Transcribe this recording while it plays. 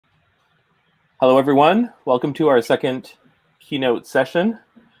Hello, everyone. Welcome to our second keynote session.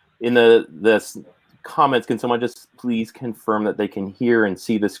 In the comments, can someone just please confirm that they can hear and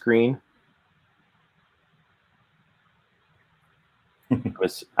see the screen?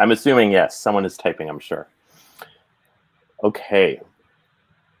 I'm assuming yes. Someone is typing, I'm sure. Okay.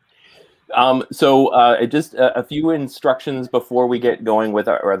 Just a few instructions before we get going with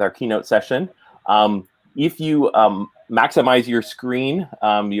our keynote session. If you maximize your screen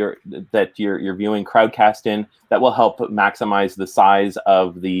that you're viewing Crowdcast in, that will help maximize the size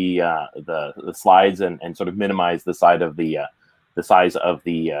of the slides and sort of minimize the size of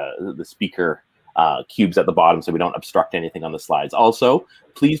the speaker cubes at the bottom, so we don't obstruct anything on the slides. Also,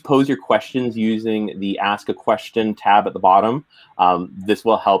 please pose your questions using the Ask a Question tab at the bottom. This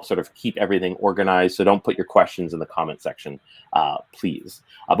will help sort of keep everything organized, so don't put your questions in the comment section, please.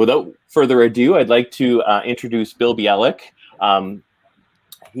 Without further ado, I'd like to introduce Bill Bialek.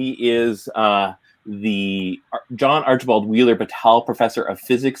 He is the John Archibald Wheeler Battelle Professor of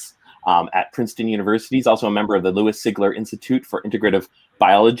Physics at Princeton University. He's also a member of the Lewis Sigler Institute for Integrative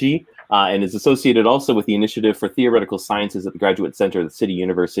Biology, and is associated also with the Initiative for Theoretical Sciences at the Graduate Center of the City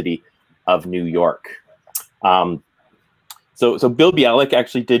University of New York. So Bill Bialek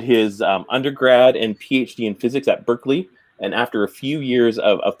actually did his undergrad and PhD in physics at Berkeley, and after a few years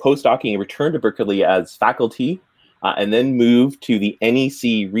of postdocing, he returned to Berkeley as faculty, and then moved to the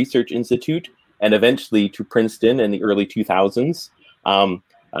NEC Research Institute, and eventually to Princeton in the early 2000s.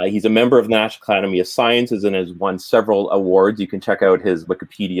 He's a member of the National Academy of Sciences and has won several awards. You can check out his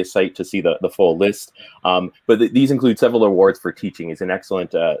Wikipedia site to see the full list. These include several awards for teaching. He's an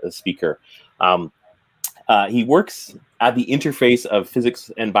excellent speaker. He works at the interface of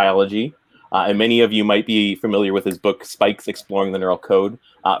physics and biology. And many of you might be familiar with his book, Spikes, Exploring the Neural Code.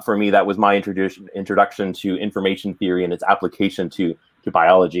 For me, that was my introduction to information theory and its application to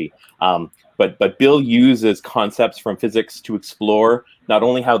biology. But Bill uses concepts from physics to explore not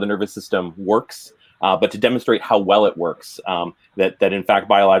only how the nervous system works, but to demonstrate how well it works. That in fact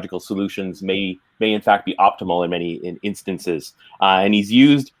biological solutions may in fact be optimal in many instances. And he's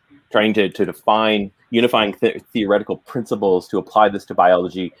used trying to define unifying theoretical principles to apply this to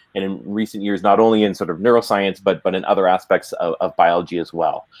biology, and in recent years, not only in sort of neuroscience, but in other aspects of biology as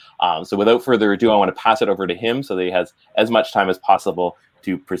well. So without further ado, I want to pass it over to him so that he has as much time as possible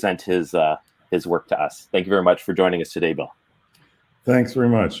to present his work to us. Thank you very much for joining us today, Bill. Thanks very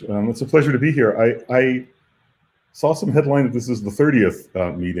much. It's a pleasure to be here. I saw some headline that this is the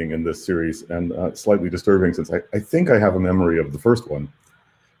 30th meeting in this series, and slightly disturbing since I think I have a memory of the first one.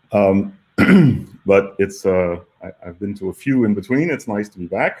 But it's I've been to a few in between. It's nice to be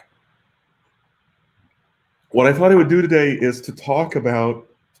back. What I thought I would do today is to talk about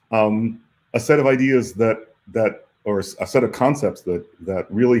a set of ideas or a set of concepts that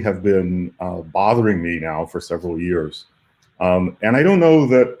really have been bothering me now for several years. And I don't know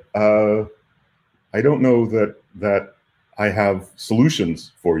that I have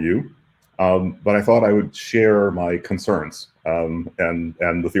solutions for you, but I thought I would share my concerns and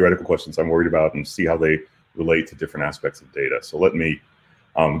the theoretical questions I'm worried about and see how they relate to different aspects of data. So let me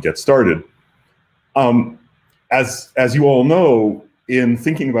get started. As you all know, in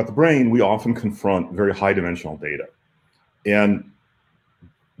thinking about the brain, we often confront very high dimensional data. And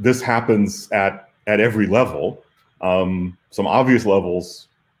this happens at every level. Some obvious levels,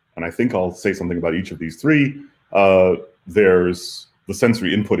 and I think I'll say something about each of these three. There's the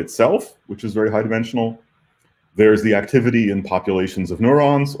sensory input itself, which is very high dimensional. There's the activity in populations of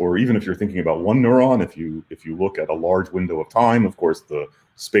neurons, or even if you're thinking about one neuron, if you look at a large window of time, of course, the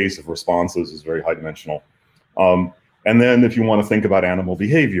space of responses is very high dimensional. And then if you want to think about animal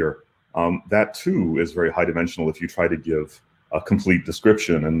behavior, that too is very high dimensional if you try to give a complete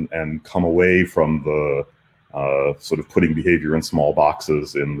description and come away from the sort of putting behavior in small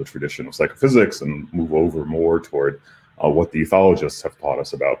boxes in the tradition of psychophysics and move over more toward what the ethologists have taught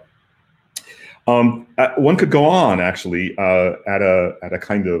us about. One could go on actually at a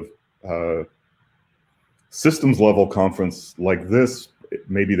kind of systems level conference like this.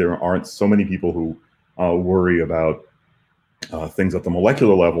 Maybe there aren't so many people who worry about things at the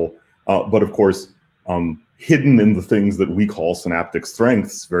molecular level, but of course, hidden in the things that we call synaptic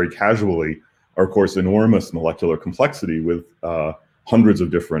strengths very casually are of course enormous molecular complexity with hundred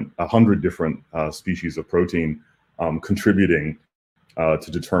different species of protein contributing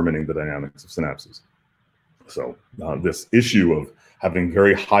to determining the dynamics of synapses. So this issue of having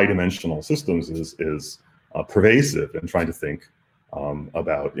very high dimensional systems is pervasive in trying to think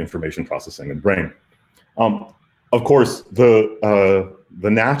about information processing in the brain. Of course, the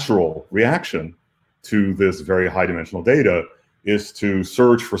natural reaction to this very high dimensional data is to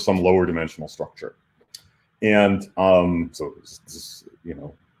search for some lower dimensional structure. And so, you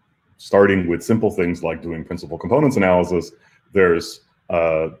know, starting with simple things like doing principal components analysis, there's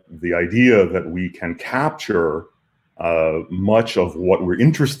the idea that we can capture much of what we're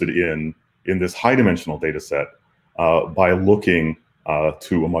interested in this high dimensional data set by looking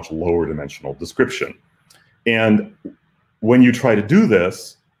to a much lower dimensional description. And when you try to do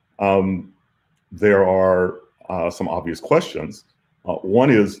this, there are some obvious questions.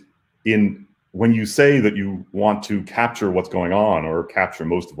 One is, when you say that you want to capture what's going on or capture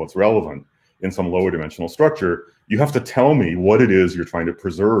most of what's relevant in some lower dimensional structure, you have to tell me what it is you're trying to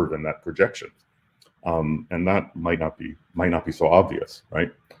preserve in that projection. And that might not be so obvious,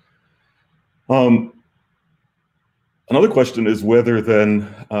 right? Another question is whether then,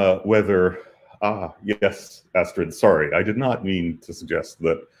 yes, Astrid, sorry, I did not mean to suggest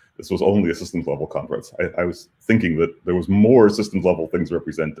that this was only a systems level conference. I was thinking that there was more systems level things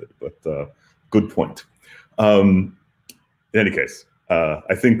represented, but good point. In any case,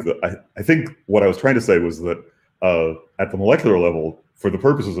 I think what I was trying to say was that at the molecular level, for the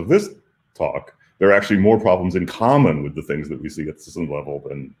purposes of this talk, there are actually more problems in common with the things that we see at the system level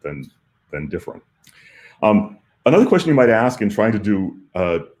than different. Another question you might ask in trying to do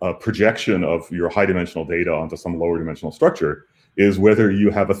a projection of your high dimensional data onto some lower dimensional structure is whether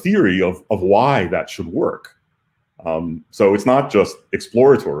you have a theory of why that should work. So it's not just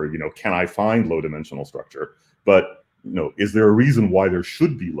exploratory, you know, can I find low dimensional structure, but, you know, is there a reason why there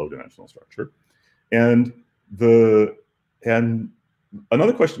should be low dimensional structure? And another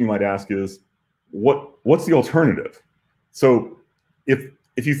question you might ask is, what's the alternative? So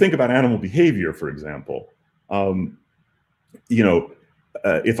if you think about animal behavior, for example, you know,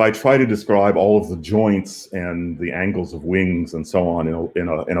 if I try to describe all of the joints and the angles of wings and so on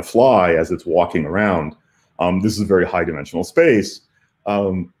in a fly as it's walking around, this is a very high dimensional space.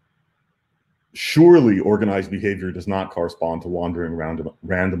 Surely organized behavior does not correspond to wandering around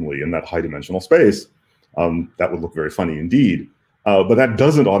randomly in that high dimensional space. That would look very funny indeed. But that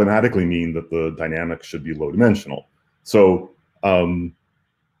doesn't automatically mean that the dynamics should be low dimensional. So,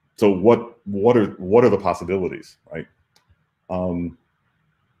 what are the possibilities, right?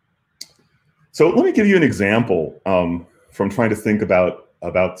 So let me give you an example from trying to think about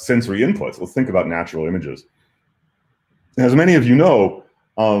sensory inputs. Let's think about natural images. As many of you know,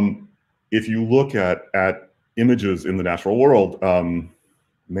 if you look at images in the natural world,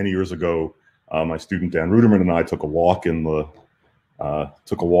 many years ago, my student Dan Ruderman and I took a walk in the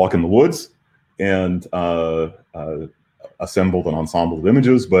woods and assembled an ensemble of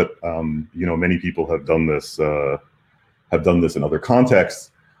images. But you know, many people have done this in other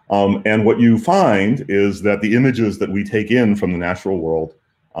contexts. And what you find is that the images that we take in from the natural world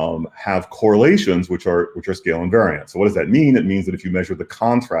have correlations which are scale invariant. So what does that mean? It means that if you measure the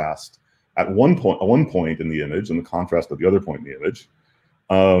contrast at one point in the image and the contrast at the other point in the image,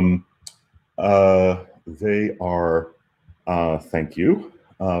 they are, thank you.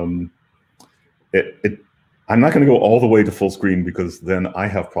 I'm not going to go all the way to full screen because then I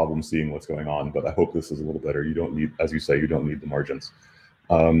have problems seeing what's going on, but I hope this is a little better. You don't need, as you say, you don't need the margins.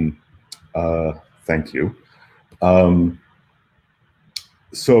 Thank you.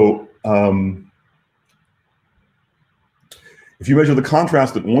 If you measure the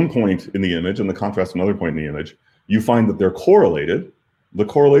contrast at one point in the image and the contrast at another point in the image, you find that they're correlated. The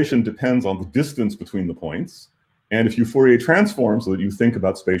correlation depends on the distance between the points. And if you Fourier transform so that you think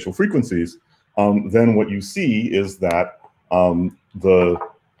about spatial frequencies, then what you see is that the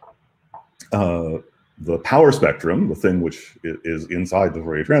power spectrum, the thing which is inside the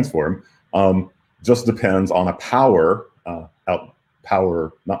Fourier transform, just depends on a power,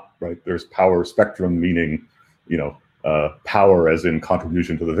 there's power spectrum, meaning, you know, power as in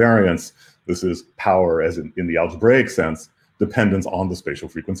contribution to the variance. This is power as in the algebraic sense, dependence on the spatial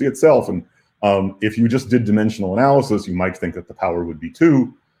frequency itself. And if you just did dimensional analysis, you might think that the power would be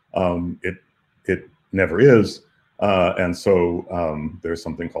 2. It never is. And so there's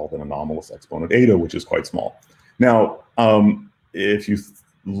something called an anomalous exponent eta, which is quite small. Now, if you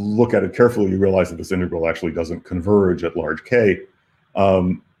look at it carefully, you realize that this integral actually doesn't converge at large K.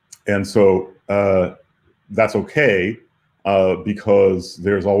 And so that's okay, because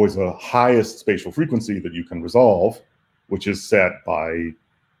there's always a highest spatial frequency that you can resolve, which is set by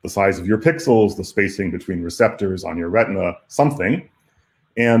the size of your pixels, the spacing between receptors on your retina, something.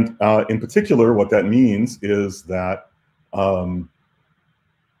 And in particular, what that means is that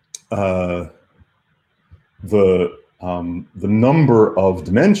the number of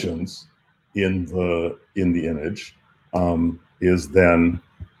dimensions in the image is then,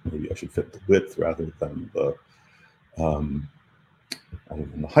 maybe I should fit the width rather than the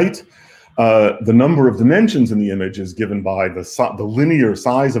the height. The number of dimensions in the image is given by the linear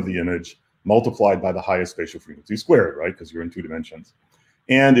size of the image multiplied by the highest spatial frequency squared, right? Because you're in 2 dimensions.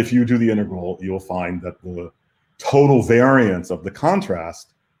 And if you do the integral, you'll find that the total variance of the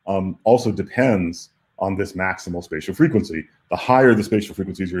contrast also depends on this maximal spatial frequency. The higher the spatial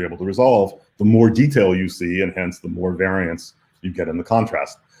frequencies you're able to resolve, the more detail you see, and hence the more variance you get in the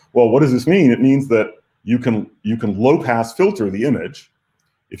contrast. Well, what does this mean? It means that you can low pass filter the image.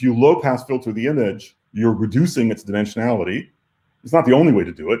 If you low pass filter the image, you're reducing its dimensionality. It's not the only way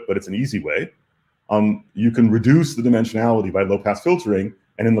to do it, but it's an easy way. You can reduce the dimensionality by low pass filtering,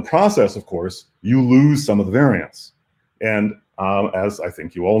 and in the process, of course, you lose some of the variance. And as I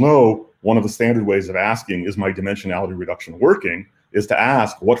think you all know, one of the standard ways of asking, is my dimensionality reduction working, is to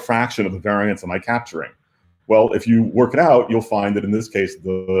ask, what fraction of the variance am I capturing? Well, if you work it out, you'll find that in this case,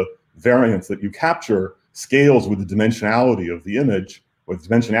 the variance that you capture scales with the dimensionality of the image, or the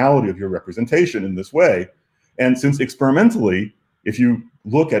dimensionality of your representation in this way. And since experimentally, if you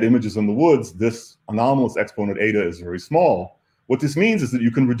look at images in the woods, this anomalous exponent eta is very small. What this means is that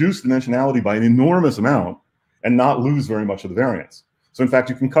you can reduce dimensionality by an enormous amount and not lose very much of the variance. So in fact,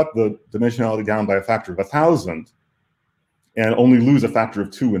 you can cut the dimensionality down by a factor of 1,000 and only lose a factor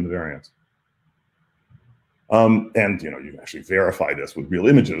of 2 in the variance. And you can actually verify this with real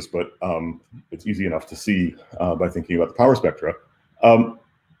images, but it's easy enough to see by thinking about the power spectra.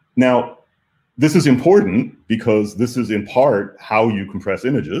 Now, this is important because this is in part how you compress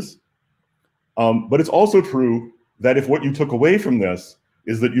images. But it's also true that if what you took away from this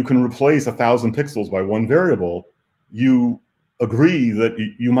is that you can replace 1,000 pixels by 1 variable, you agree that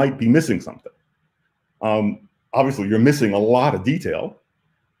you might be missing something. Obviously, you're missing a lot of detail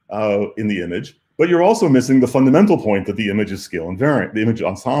in the image, but you're also missing the fundamental point that the image is scale invariant. The image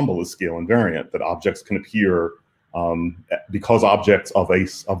ensemble is scale invariant, that objects can appear, because objects of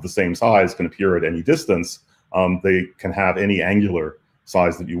the same size can appear at any distance, they can have any angular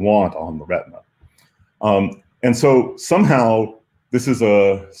size that you want on the retina. And so somehow this is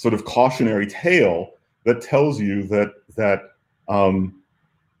a sort of cautionary tale that tells you that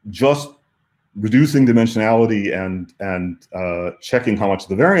just reducing dimensionality and checking how much of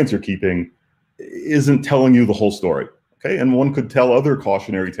the variance you're keeping isn't telling you the whole story. Okay, and one could tell other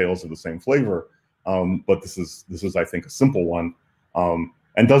cautionary tales of the same flavor, but this is I think a simple one,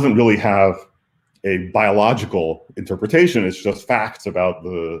 and doesn't really have a biological interpretation. It's just facts about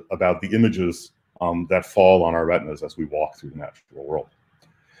the images that fall on our retinas as we walk through the natural world.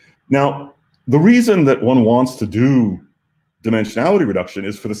 Now, the reason that one wants to do dimensionality reduction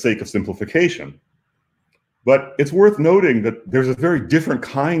is for the sake of simplification. But it's worth noting that there's a very different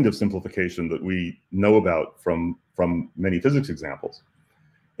kind of simplification that we know about from many physics examples.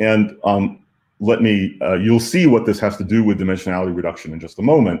 And you'll see what this has to do with dimensionality reduction in just a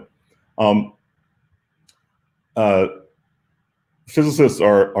moment. Physicists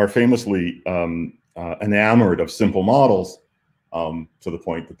are famously enamored of simple models, to the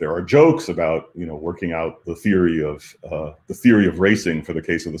point that there are jokes about working out the theory of racing for the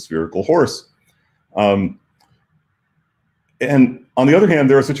case of the spherical horse. And on the other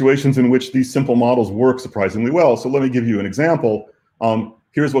hand, there are situations in which these simple models work surprisingly well. So let me give you an example.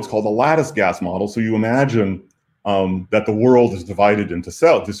 Here's what's called a lattice gas model. So you imagine that the world is divided into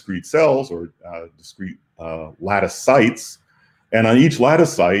discrete cells or discrete lattice sites. And on each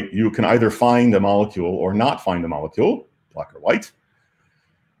lattice site, you can either find a molecule or not find a molecule, black or white.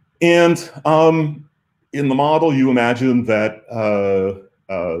 And in the model, you imagine that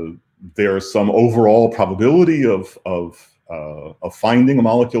there's some overall probability of finding a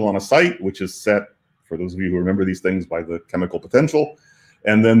molecule on a site, which is set, for those of you who remember these things, by the chemical potential.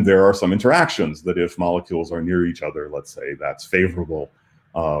 And then there are some interactions that if molecules are near each other, let's say, that's favorable.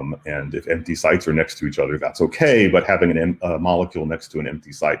 And if empty sites are next to each other, that's okay. But having a molecule next to an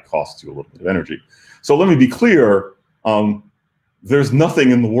empty site costs you a little bit of energy. So let me be clear. There's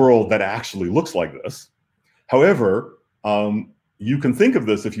nothing in the world that actually looks like this. However, you can think of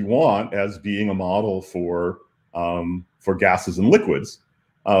this, if you want, as being a model for gases and liquids.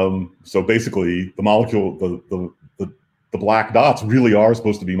 So basically, the molecule, the black dots really are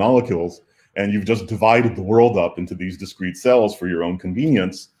supposed to be molecules, and you've just divided the world up into these discrete cells for your own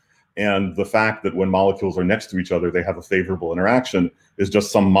convenience. And the fact that when molecules are next to each other, they have a favorable interaction is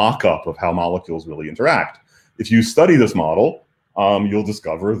just some mock-up of how molecules really interact. If you study this model, you'll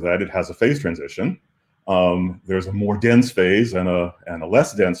discover that it has a phase transition. There's a more dense phase and a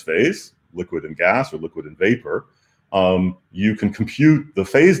less dense phase, liquid and gas or liquid and vapor. You can compute the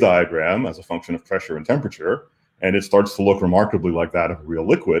phase diagram as a function of pressure and temperature, and it starts to look remarkably like that of a real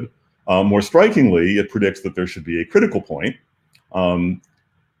liquid. More strikingly, it predicts that there should be a critical point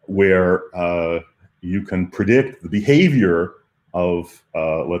where you can predict the behavior of,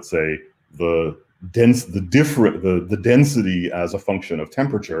 let's say, the density as a function of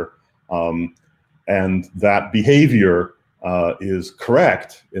temperature, and that behavior is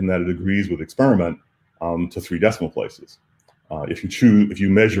correct in that it agrees with experiment to 3 decimal places if you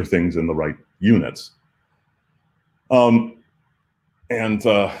measure things in the right units. So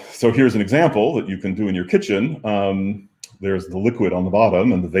here's an example that you can do in your kitchen. There's the liquid on the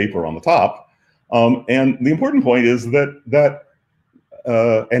bottom and the vapor on the top. And the important point is that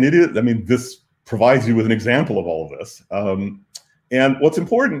and it is, I mean, this provides you with an example of all of this. And what's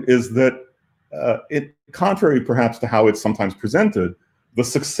important is that contrary perhaps to how it's sometimes presented, the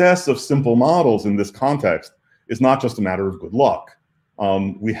success of simple models in this context is not just a matter of good luck.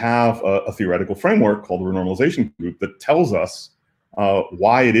 We have a theoretical framework called the renormalization group that tells us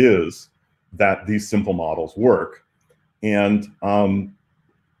why it is that these simple models work. And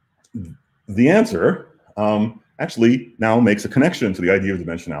the answer actually now makes a connection to the idea of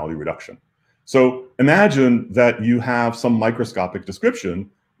dimensionality reduction. So imagine that you have some microscopic description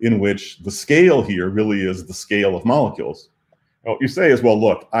in which the scale here really is the scale of molecules. Now, what you say is, well,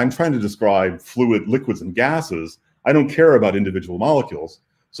 look, I'm trying to describe fluid, liquids, and gases. I don't care about individual molecules.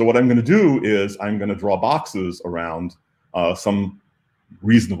 So what I'm going to do is I'm going to draw boxes around some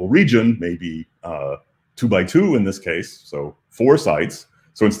reasonable region, maybe 2 by 2 in this case, so 4 sites.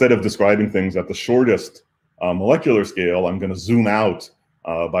 So instead of describing things at the shortest molecular scale, I'm going to zoom out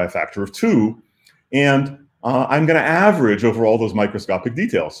by a factor of 2. And I'm going to average over all those microscopic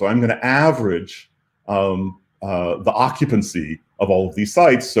details. So I'm going to average the occupancy of all of these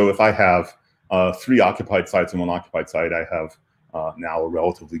sites. So if I have 3 occupied sites and 1 occupied site, I have now a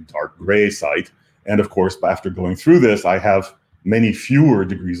relatively dark gray site. And of course, after going through this, I have many fewer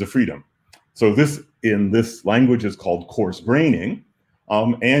degrees of freedom. So this, in this language, is called coarse graining.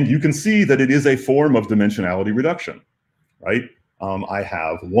 And you can see that it is a form of dimensionality reduction, right? I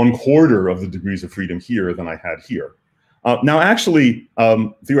have 1/4 of the degrees of freedom here than I had here. Now, actually,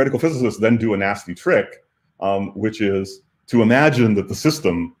 theoretical physicists then do a nasty trick, which is to imagine that the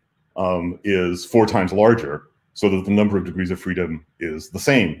system is 4 times larger, so that the number of degrees of freedom is the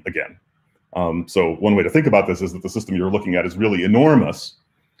same again. So one way to think about this is that the system you're looking at is really enormous.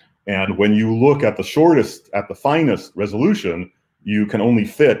 And when you look at the shortest, at the finest resolution, you can only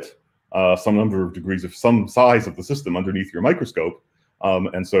fit some number of degrees of some size of the system underneath your microscope.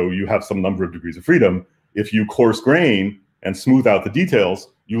 And so you have some number of degrees of freedom. If you coarse grain and smooth out the details,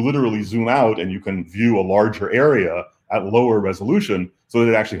 you literally zoom out and you can view a larger area at lower resolution so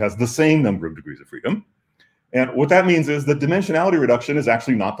that it actually has the same number of degrees of freedom. And what that means is that dimensionality reduction is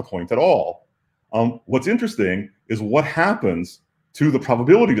actually not the point at all. What's interesting is what happens to the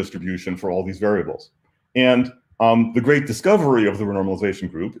probability distribution for all these variables. And the great discovery of the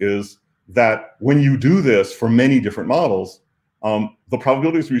renormalization group is that when you do this for many different models, the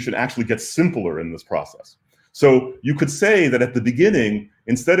probability distribution actually gets simpler in this process. So you could say that at the beginning,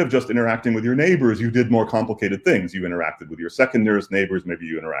 instead of just interacting with your neighbors, you did more complicated things. You interacted with your second nearest neighbors, maybe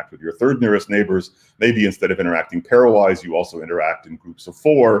you interact with your third nearest neighbors, maybe instead of interacting pairwise, you also interact in groups of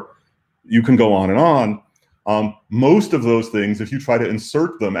 4. You can go on and on. Most of those things, if you try to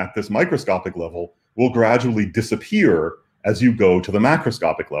insert them at this microscopic level, will gradually disappear as you go to the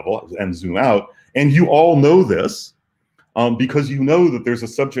macroscopic level and zoom out. And you all know this because you know that there's a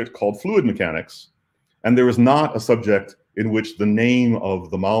subject called fluid mechanics, and there is not a subject in which the name of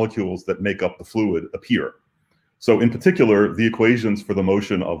the molecules that make up the fluid appear. So in particular, the equations for the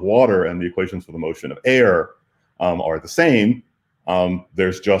motion of water and the equations for the motion of air are the same.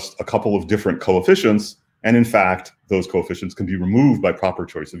 There's just a couple of different coefficients. And in fact, those coefficients can be removed by proper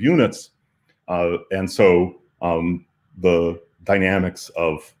choice of units. And so the dynamics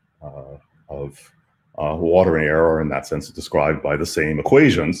of water and air are in that sense described by the same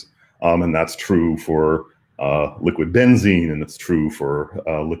equations. And that's true for liquid benzene, and it's true for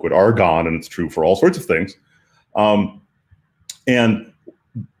liquid argon, and it's true for all sorts of things. And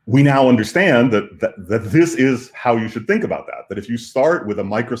we now understand that this is how you should think about that if you start with a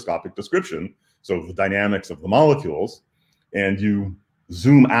microscopic description, so the dynamics of the molecules, and you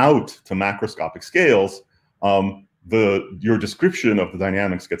zoom out to macroscopic scales, your description of the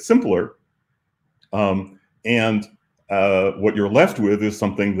dynamics gets simpler. What you're left with is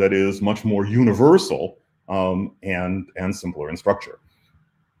something that is much more universal and simpler in structure.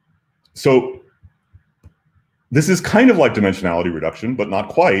 So this is kind of like dimensionality reduction, but not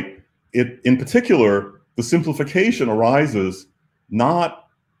quite. In particular, the simplification arises not,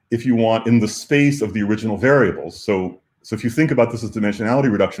 if you want, in the space of the original variables. So if you think about this as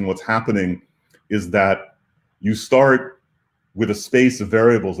dimensionality reduction, what's happening is that you start with a space of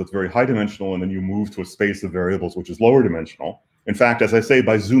variables that's very high dimensional, and then you move to a space of variables which is lower dimensional. In fact, as I say,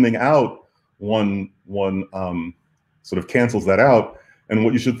 by zooming out, one sort of cancels that out. And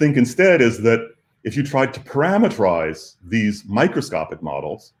what you should think instead is that if you tried to parameterize these microscopic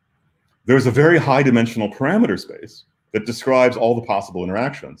models, there's a very high dimensional parameter space that describes all the possible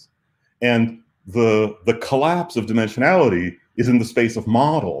interactions. And the collapse of dimensionality is in the space of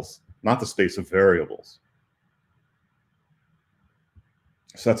models, not the space of variables.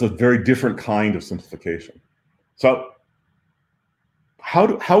 So that's a very different kind of simplification. So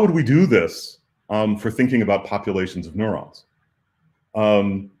how would we do this for thinking about populations of neurons?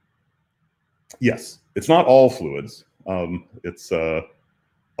 Yes, it's not all fluids. It's a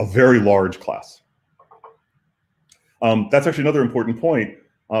very large class. That's actually another important point.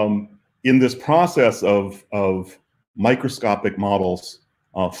 In this process of microscopic models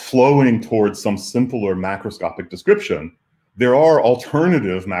flowing towards some simpler macroscopic description, there are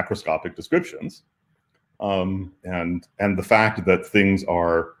alternative macroscopic descriptions. And the fact that things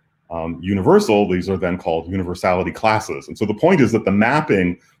are universal, these are then called universality classes. And so the point is that the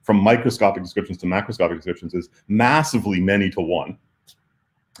mapping from microscopic descriptions to macroscopic descriptions is massively many to one.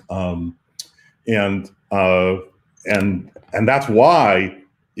 And that's why,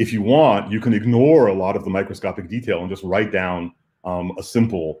 if you want, you can ignore a lot of the microscopic detail and just write down a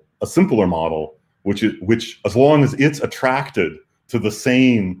simpler model, which as long as it's attracted to the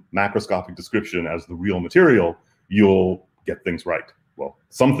same macroscopic description as the real material, you'll get things right. Well,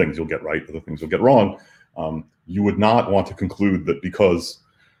 some things you'll get right, other things you'll get wrong. You would not want to conclude that because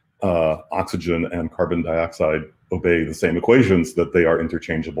oxygen and carbon dioxide obey the same equations that they are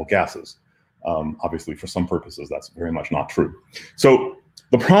interchangeable gases. Obviously, for some purposes, that's very much not true. So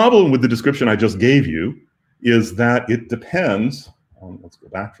the problem with the description I just gave you is that it depends, let's go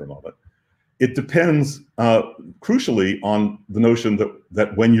back for a moment. It depends crucially on the notion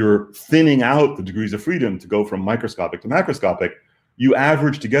that when you're thinning out the degrees of freedom to go from microscopic to macroscopic, you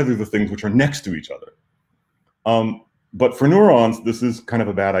average together the things which are next to each other. But for neurons, this is kind of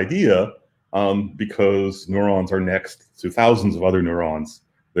a bad idea because neurons are next to thousands of other neurons.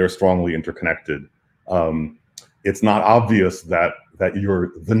 They're strongly interconnected. It's not obvious that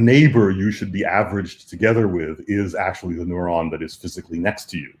the neighbor you should be averaged together with is actually the neuron that is physically next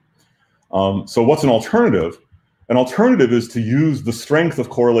to you. So what's an alternative? An alternative is to use the strength of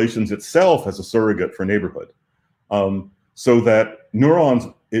correlations itself as a surrogate for neighborhood. So that neurons,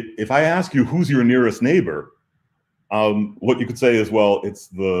 if I ask you who's your nearest neighbor, what you could say is, well, it's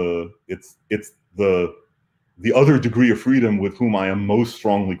the other degree of freedom with whom I am most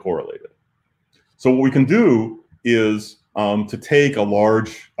strongly correlated. So what we can do is to take a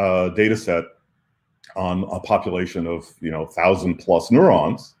large data set on a population of 1,000+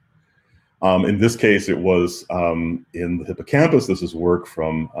 neurons. In this case, it was in the hippocampus. This is work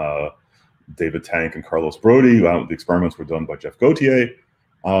from David Tank and Carlos Brody. The experiments were done by Jeff Gautier.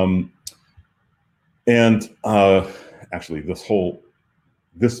 Actually,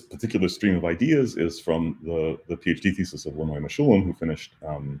 this particular stream of ideas is from the PhD thesis of Lenoy Meshulam, who finished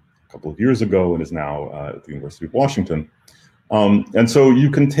a couple of years ago and is now at the University of Washington. And so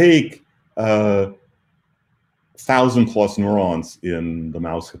you can take 1,000+ neurons in the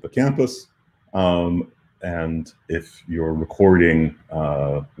mouse hippocampus, and if you're recording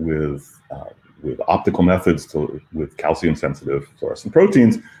with optical methods with calcium-sensitive fluorescent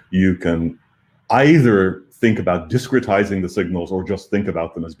proteins, you can either think about discretizing the signals or just think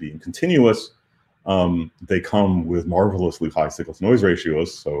about them as being continuous. They come with marvelously high signal-to-noise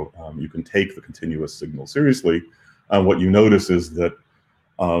ratios, so you can take the continuous signal seriously. What you notice is that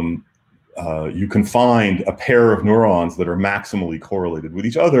you can find a pair of neurons that are maximally correlated with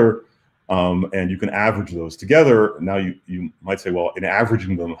each other, and you can average those together. Now you might say, well, in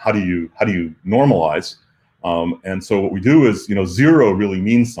averaging them, how do you normalize? And so what we do is, 0 really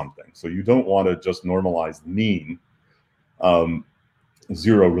means something. So you don't want to just normalize the mean.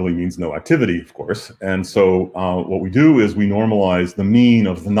 0 really means no activity, of course. And so what we do is we normalize the mean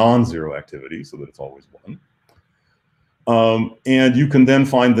of the non-zero activity so that it's always 1. And you can then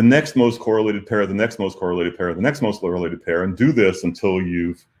find the next most correlated pair, the next most correlated pair, the next most correlated pair, and do this until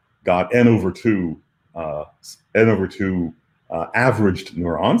you've got n/2 averaged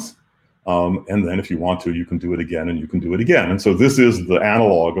neurons. And then if you want to, you can do it again and you can do it again. And so this is the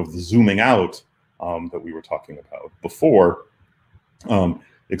analog of the zooming out that we were talking about before,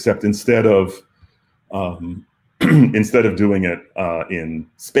 except instead of doing it in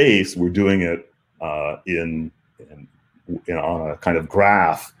space, we're doing it on a kind of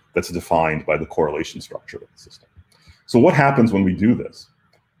graph that's defined by the correlation structure of the system. So what happens when we do this?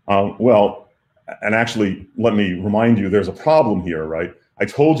 Well, and actually, let me remind you, there's a problem here, right? I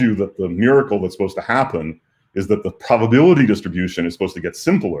told you that the miracle that's supposed to happen is that the probability distribution is supposed to get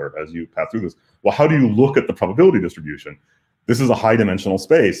simpler as you pass through this. Well, how do you look at the probability distribution? This is a high dimensional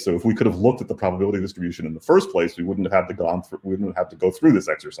space. So if we could have looked at the probability distribution in the first place, we wouldn't have had to go through this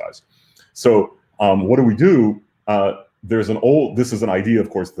exercise. So what do? This is an idea, of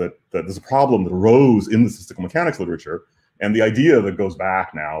course, that there's a problem that arose in the statistical mechanics literature. And the idea that goes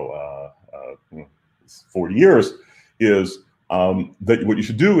back now 40 years is that what you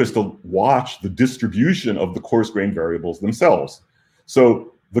should do is to watch the distribution of the coarse-grained variables themselves.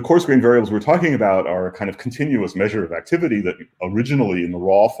 So the coarse-grained variables we're talking about are a kind of continuous measure of activity that originally in the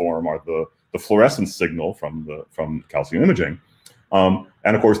raw form are the fluorescence signal from calcium imaging. And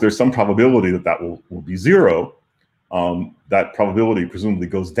of course, there's some probability that will be zero. That probability presumably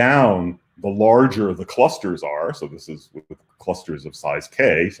goes down the larger the clusters are. So this is with clusters of size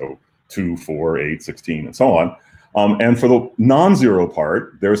k, so 2, 4, 8, 16, and so on. And for the non-zero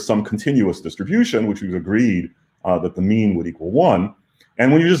part, there's some continuous distribution, which we've agreed that the mean would equal 1.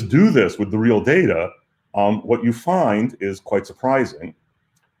 And when you just do this with the real data, what you find is quite surprising.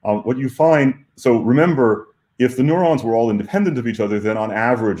 So remember, if the neurons were all independent of each other, then on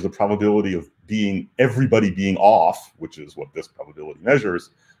average, the probability of everybody being off, which is what this probability measures,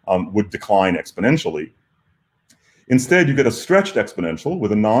 would decline exponentially. Instead, you get a stretched exponential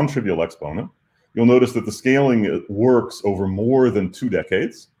with a non-trivial exponent. You'll notice that the scaling works over more than 2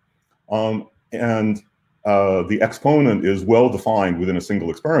 decades. And the exponent is well defined within a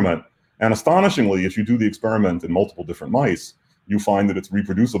single experiment. And astonishingly, if you do the experiment in multiple different mice, you find that it's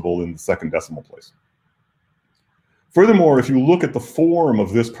reproducible in the second decimal place. Furthermore, if you look at the form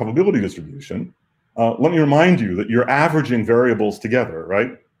of this probability distribution, let me remind you that you're averaging variables together,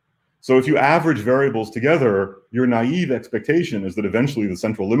 right? So if you average variables together, your naive expectation is that eventually the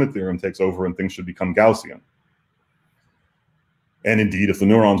central limit theorem takes over and things should become Gaussian. And indeed, if the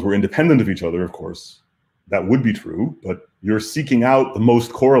neurons were independent of each other, of course, that would be true, but you're seeking out the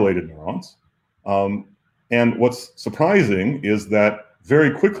most correlated neurons. And what's surprising is that very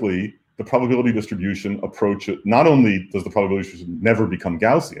quickly, the probability distribution approaches, not only does the probability distribution never become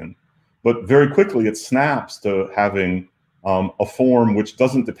Gaussian, but very quickly it snaps to having a form which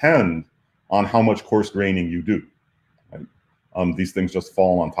doesn't depend on how much coarse graining you do. Right? These things just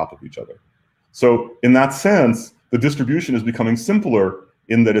fall on top of each other. So in that sense, the distribution is becoming simpler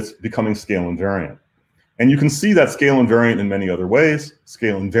in that it's becoming scale invariant. And you can see that scale invariant in many other ways,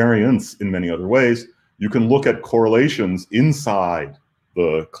 scale invariance in many other ways. You can look at correlations inside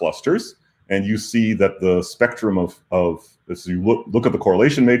the clusters, and you see that the spectrum so you look at the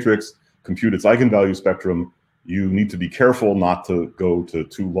correlation matrix, compute its eigenvalue spectrum. You need to be careful not to go to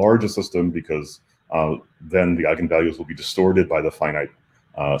too large a system because then the eigenvalues will be distorted by the finite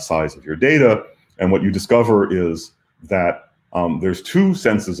size of your data. And what you discover is that there's 2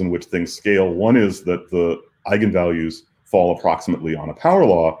 senses in which things scale. One is that the eigenvalues fall approximately on a power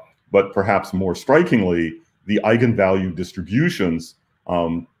law, but perhaps more strikingly, the eigenvalue distributions,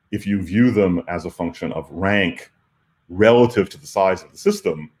 if you view them as a function of rank relative to the size of the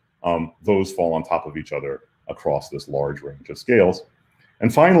system, those fall on top of each other across this large range of scales.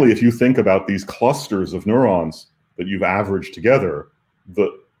 And finally, if you think about these clusters of neurons that you've averaged together,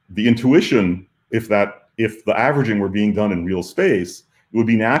 the intuition, if the averaging were being done in real space, it would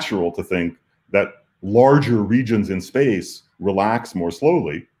be natural to think that larger regions in space relax more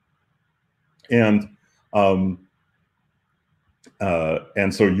slowly. And so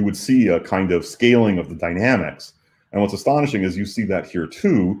you would see a kind of scaling of the dynamics. And what's astonishing is you see that here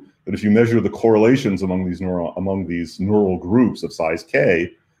too, that if you measure the correlations among these neural groups of size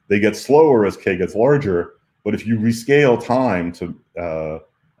k, they get slower as k gets larger. But if you rescale time to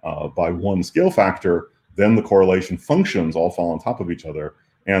by 1 scale factor, then the correlation functions all fall on top of each other,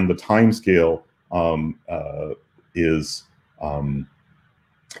 and the time scale has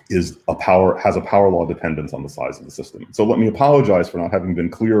a power law dependence on the size of the system. So let me apologize for not having been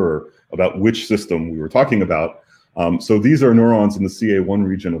clearer about which system we were talking about. So these are neurons in the CA1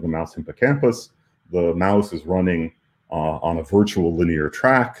 region of the mouse hippocampus. The mouse is running on a virtual linear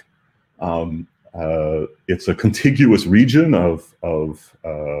track. It's a contiguous region of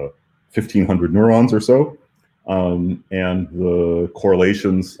 1,500 neurons or so. And the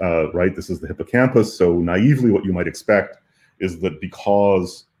correlations, right, this is the hippocampus. So naively, what you might expect is that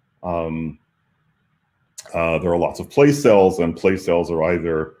because there are lots of place cells, and place cells are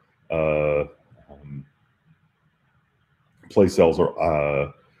either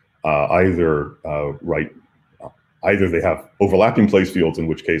either they have overlapping place fields, in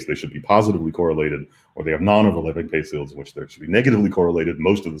which case they should be positively correlated, or they have non-overlapping place fields, in which they should be negatively correlated.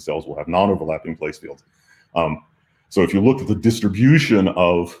 Most of the cells will have non-overlapping place fields. So if you look at the distribution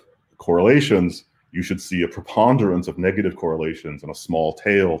of correlations, you should see a preponderance of negative correlations and a small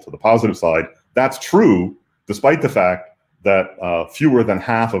tail to the positive side. That's true, despite the fact that fewer than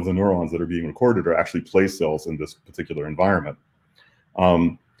half of the neurons that are being recorded are actually place cells in this particular environment.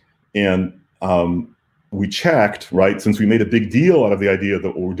 We checked, right, since we made a big deal out of the idea that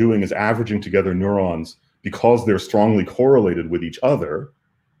what we're doing is averaging together neurons because they're strongly correlated with each other,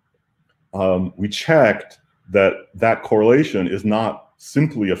 we checked that that correlation is not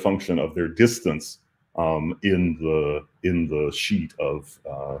simply a function of their distance in the sheet of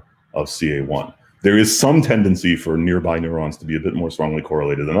CA1. There is some tendency for nearby neurons to be a bit more strongly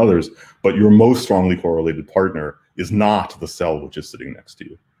correlated than others, but your most strongly correlated partner is not the cell which is sitting next to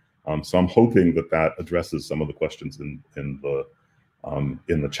you. So I'm hoping that that addresses some of the questions in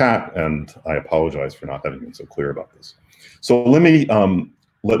the chat, and I apologize for not having been so clear about this. So let me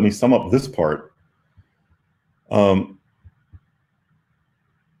sum up this part.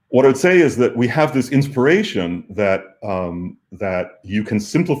 What I would say is that we have this inspiration that that you can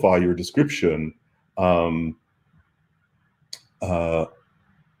simplify your description.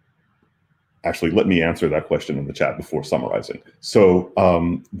 Actually, let me answer that question in the chat before summarizing. So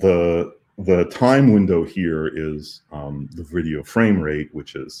the time window here is the video frame rate,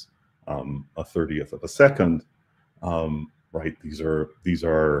 which is a 1/30th of a second. Right, these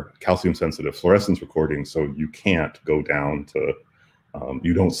are calcium sensitive fluorescence recordings, so you can't go down to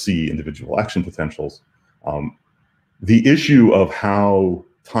you don't see individual action potentials. The issue of how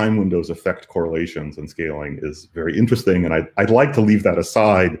time windows affect correlations and scaling is very interesting, and I'd like to leave that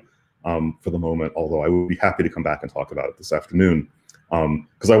aside for the moment, although I would be happy to come back and talk about it this afternoon,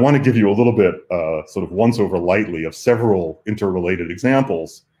 because I want to give you a little bit sort of once over lightly of several interrelated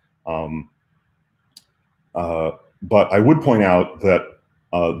examples. But I would point out that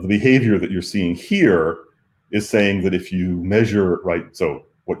the behavior that you're seeing here is saying that if you measure, right, so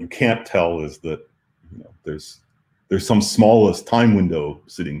what you can't tell is that there's some smallest time window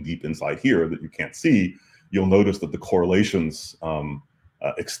sitting deep inside here that you can't see. You'll notice that the correlations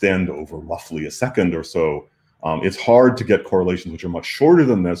extend over roughly a second or so. It's hard to get correlations which are much shorter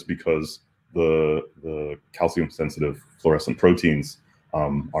than this because the calcium sensitive fluorescent proteins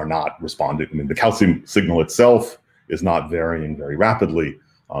are not responding. I mean, the calcium signal itself is not varying very rapidly,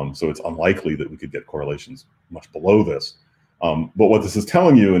 so it's unlikely that we could get correlations much below this. But what this is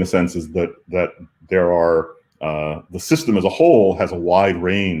telling you, in a sense, is that there are the system as a whole has a wide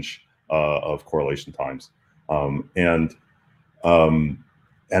range of correlation times, and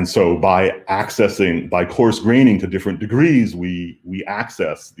so by coarse graining to different degrees, we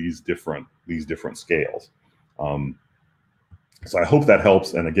access these different scales. So I hope that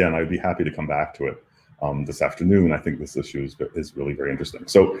helps. And again, I'd be happy to come back to it this afternoon. I think this issue is really very interesting.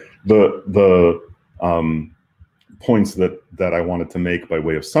 So the points that I wanted to make by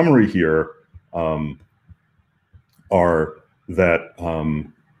way of summary here are that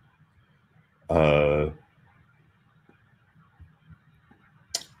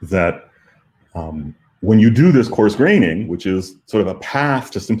when you do this coarse graining, which is sort of a path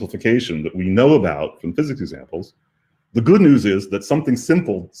to simplification that we know about from physics examples, the good news is that something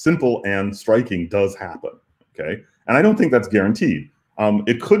simple and striking does happen, okay? And I don't think that's guaranteed.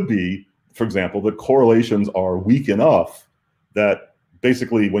 It could be, for example, that correlations are weak enough that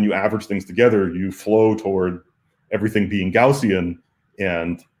basically when you average things together, you flow toward everything being Gaussian,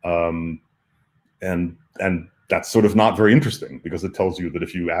 and that's sort of not very interesting because it tells you that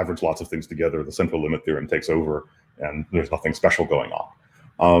if you average lots of things together, the central limit theorem takes over and there's nothing special going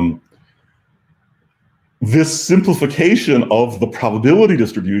on. This simplification of the probability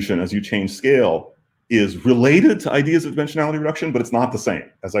distribution as you change scale is related to ideas of dimensionality reduction, but it's not the same.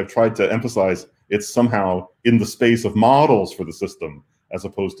 As I've tried to emphasize, it's somehow in the space of models for the system as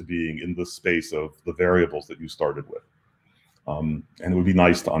opposed to being in the space of the variables that you started with. And it would be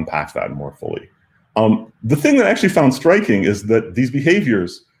nice to unpack that more fully. The thing that I actually found striking is that these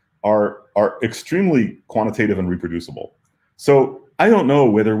behaviors are extremely quantitative and reproducible. So I don't know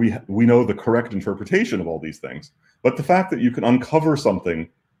whether we know the correct interpretation of all these things, but the fact that you can uncover something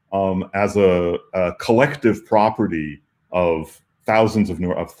as a collective property of thousands of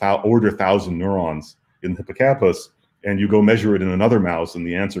order 1,000 neurons in the hippocampus, and you go measure it in another mouse and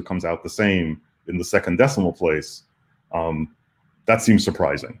the answer comes out the same in the second decimal place, that seems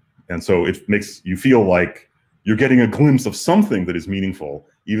surprising. And so it makes you feel like you're getting a glimpse of something that is meaningful,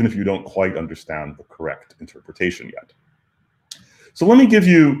 even if you don't quite understand the correct interpretation yet. So let me give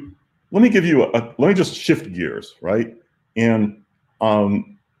you let me give you let me just shift gears, right? And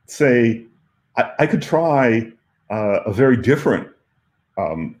say I could try a very different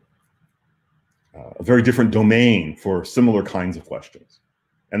domain for similar kinds of questions.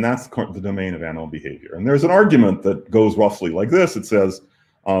 And that's the domain of animal behavior. And there's an argument that goes roughly like this. It says,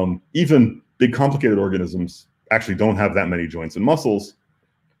 even big complicated organisms actually don't have that many joints and muscles.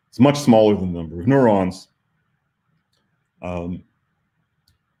 It's much smaller than the number of neurons.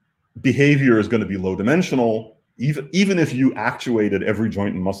 Behavior is going to be low dimensional. Even if you actuated every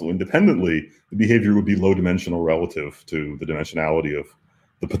joint and muscle independently, the behavior would be low dimensional relative to the dimensionality of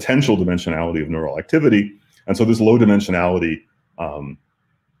the potential dimensionality of neural activity. And so this low dimensionality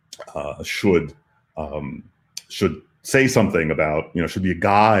should say something about, should be a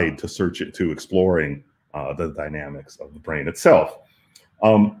guide to exploring the dynamics of the brain itself.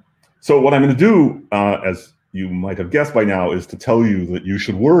 So what I'm going to do, as you might have guessed by now, is to tell you that you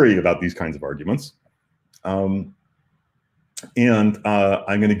should worry about these kinds of arguments. And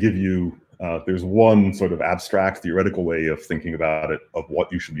I'm going to give you, there's one sort of abstract theoretical way of thinking about it, of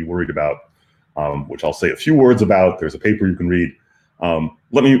what you should be worried about, which I'll say a few words about. There's a paper you can read.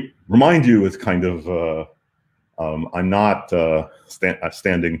 Let me remind you, it's kind of, I'm not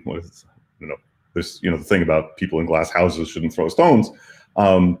standing with, there's, the thing about people in glass houses shouldn't throw stones.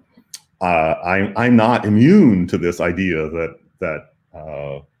 I'm not immune to this idea that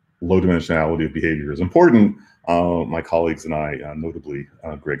low dimensionality of behavior is important. My colleagues and I, notably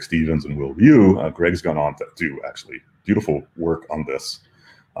Greg Stevens and Will Ryu, Greg's gone on to do actually beautiful work on this.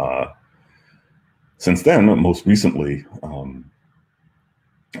 Since then, most recently,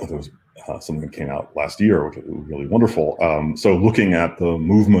 there was something that came out last year, which was really wonderful. So looking at the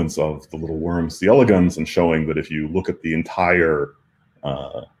movements of the little worm C. elegans and showing that if you look at the entire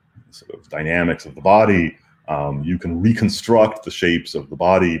sort of dynamics of the body, you can reconstruct the shapes of the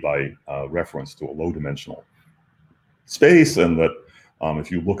body by reference to a low dimensional space, and that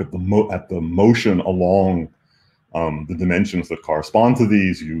if you look at the motion along the dimensions that correspond to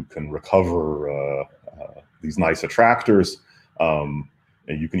these, you can recover these nice attractors.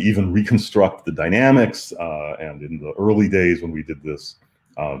 And you can even reconstruct the dynamics. And in the early days when we did this,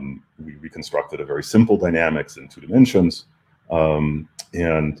 we reconstructed a very simple dynamics in 2 dimensions. What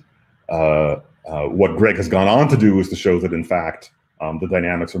Greg has gone on to do is to show that, in fact, the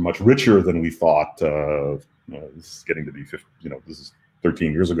dynamics are much richer than we thought. This is getting to be, this is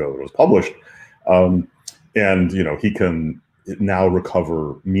 13 years ago that it was published. He can now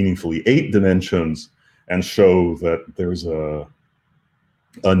recover meaningfully 8 dimensions and show that there's a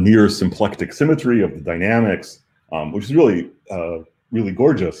near symplectic symmetry of the dynamics, which is really, really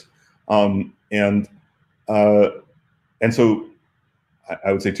gorgeous. And so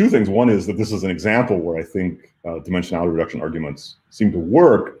I would say 2 things. One is that this is an example where I think dimensionality reduction arguments seem to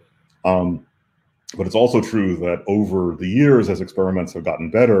work. But it's also true that over the years, as experiments have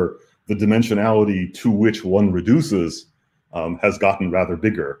gotten better, the dimensionality to which one reduces has gotten rather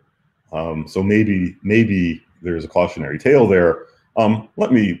bigger. So maybe there's a cautionary tale there.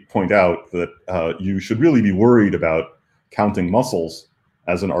 Let me point out that you should really be worried about counting muscles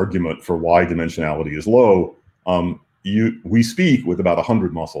as an argument for why dimensionality is low. We speak with about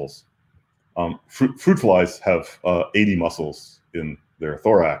 100 muscles. Fruit flies have 80 muscles in their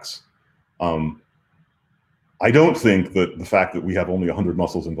thorax. I don't think that the fact that we have only 100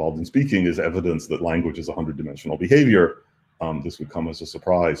 muscles involved in speaking is evidence that language is 100-dimensional behavior. This would come as a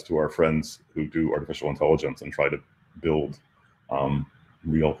surprise to our friends who do artificial intelligence and try to build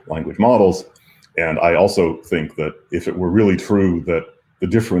real language models. And I also think that if it were really true that the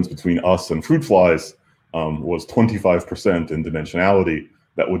difference between us and fruit flies was 25% in dimensionality,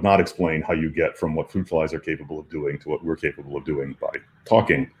 that would not explain how you get from what fruit flies are capable of doing to what we're capable of doing by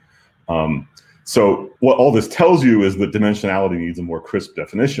talking. So what all this tells you is that dimensionality needs a more crisp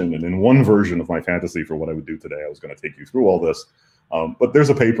definition. And in one version of my fantasy for what I would do today, I was going to take you through all this. But there's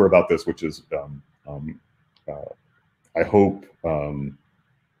a paper about this, which is, I hope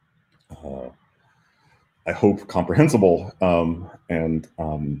comprehensible. So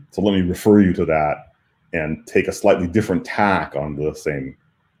let me refer you to that and take a slightly different tack on the same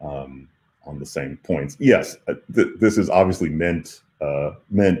points. Yes, this is obviously meant to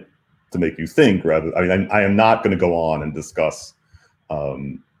make you think. Rather, I am not going to go on and discuss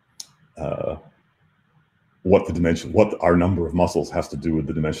what our number of muscles has to do with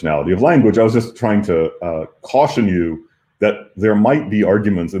the dimensionality of language. I was just trying to caution you that there might be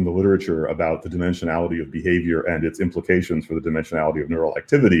arguments in the literature about the dimensionality of behavior and its implications for the dimensionality of neural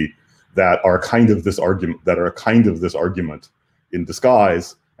activity that are kind of this argument in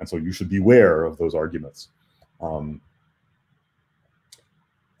disguise, and so you should beware of those arguments.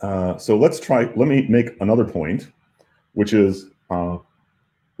 so let me make another point, which is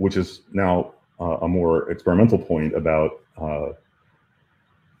now a more experimental point about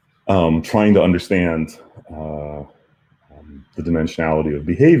trying to understand the dimensionality of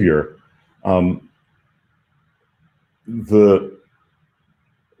behavior.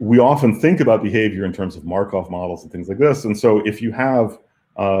 We often think about behavior in terms of Markov models and things like this. And so if you have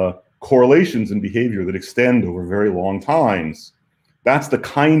correlations in behavior that extend over very long times, that's the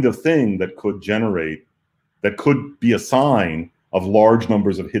kind of thing that could be a sign of large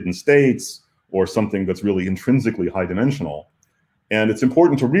numbers of hidden states or something that's really intrinsically high dimensional. And it's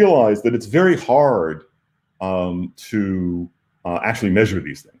important to realize that it's very hard to actually measure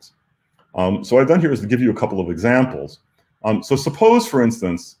these things. So what I've done here is to give you a couple of examples. So suppose, for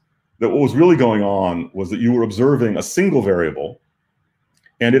instance, that what was really going on was that you were observing a single variable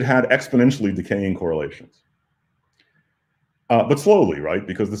and it had exponentially decaying correlations. But slowly, right?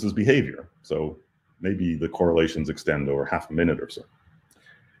 Because this is behavior. So maybe the correlations extend over half a minute or so.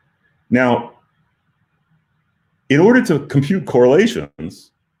 Now, in order to compute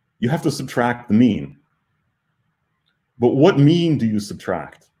correlations, you have to subtract the mean. But what mean do you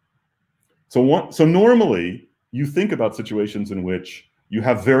subtract? So normally, you think about situations in which you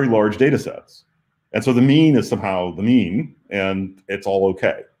have very large data sets. And so the mean is somehow the mean, and it's all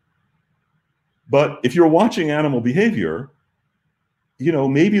okay. But if you're watching animal behavior,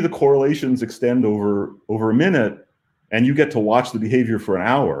 maybe the correlations extend over a minute, and you get to watch the behavior for an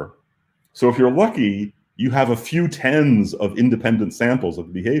hour. So if you're lucky, you have a few tens of independent samples of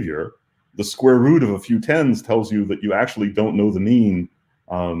the behavior. The square root of a few tens tells you that you actually don't know the mean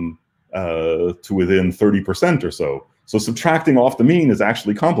to within 30% or so. So subtracting off the mean is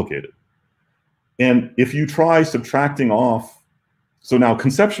actually complicated. And if you try subtracting off, so now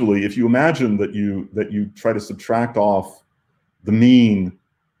conceptually, if you imagine that you try to subtract off the mean,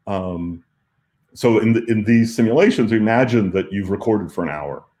 so in these simulations, imagine that you've recorded for an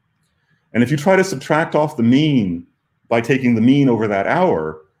hour. And if you try to subtract off the mean by taking the mean over that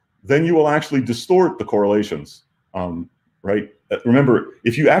hour, then you will actually distort the correlations, right? Remember,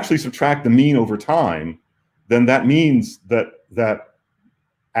 if you actually subtract the mean over time, then that means that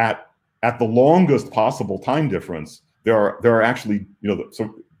at the longest possible time difference, there are actually,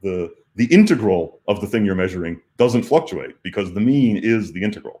 so the integral of the thing you're measuring doesn't fluctuate because the mean is the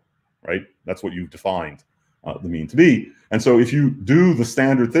integral, right? That's what you've defined the mean to be. And so if you do the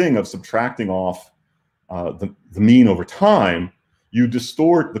standard thing of subtracting off the mean over time, you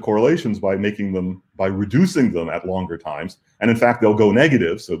distort the correlations by reducing them at longer times. And in fact, they'll go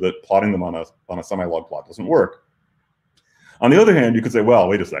negative so that plotting them on a semi-log plot doesn't work. On the other hand, you could say, well,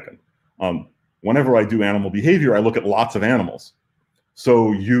 wait a second. Whenever I do animal behavior, I look at lots of animals.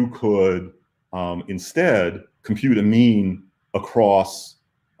 So you could instead compute a mean across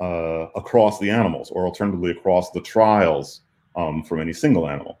the animals, or alternatively across the trials from any single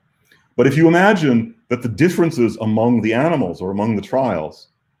animal. But if you imagine that the differences among the animals or among the trials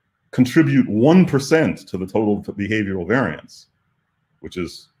contribute 1% to the total behavioral variance, which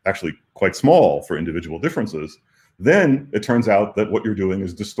is actually quite small for individual differences, then it turns out that what you're doing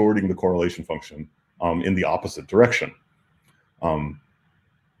is distorting the correlation function in the opposite direction. The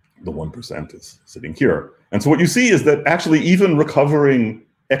 1% is sitting here. And so what you see is that actually even recovering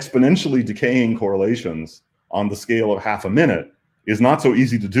exponentially decaying correlations on the scale of half a minute is not so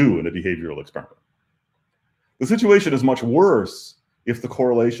easy to do in a behavioral experiment. The situation is much worse if the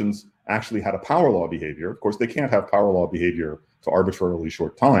correlations actually had a power law behavior. Of course, they can't have power law behavior to arbitrarily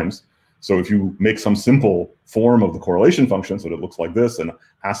short times. So if you make some simple form of the correlation function so that it looks like this and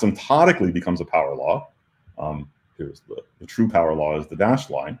asymptotically becomes a power law, here's the true power law is the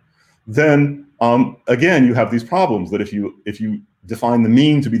dashed line, then again, you have these problems that if you define the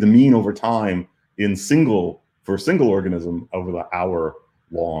mean to be the mean over time for a single organism over the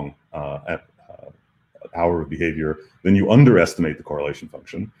hour-long hour of behavior, then you underestimate the correlation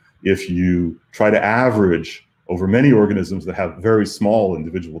function. If you try to average over many organisms that have very small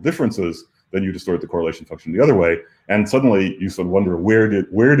individual differences, then you distort the correlation function the other way, and suddenly you sort of wonder,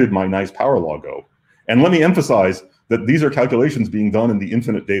 where did my nice power law go? And let me emphasize that these are calculations being done in the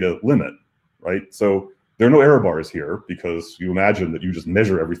infinite data limit, right? So there are no error bars here because you imagine that you just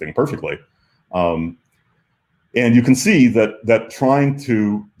measure everything perfectly. And you can see that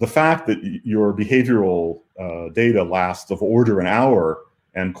the fact that your behavioral data lasts of order an hour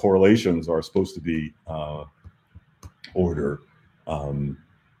and correlations are supposed to be order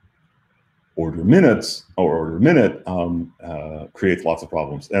minutes or order minute creates lots of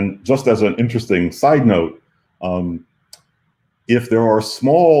problems. And just as an interesting side note, if there are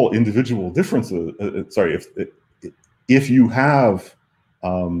small individual differences, if you have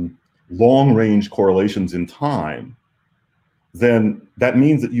long-range correlations in time, then that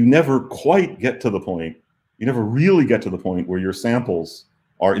means that you never quite get to the point, you never really get to the point where your samples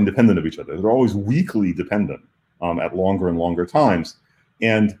are independent of each other. They're always weakly dependent at longer and longer times.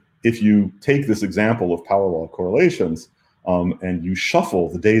 And if you take this example of power law correlations and you shuffle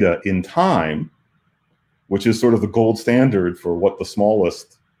the data in time, which is sort of the gold standard for what the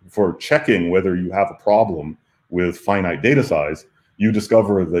smallest, for checking whether you have a problem with finite data size, you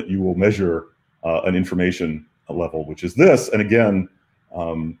discover that you will measure an information level, which is this. And again,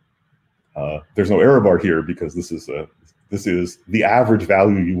 there's no error bar here because this is the average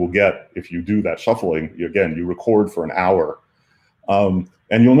value you will get if you do that shuffling. Again, you record for an hour.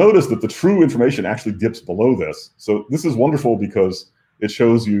 And you'll notice that the true information actually dips below this. So this is wonderful because it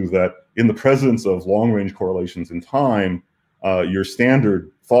shows you that in the presence of long-range correlations in time, your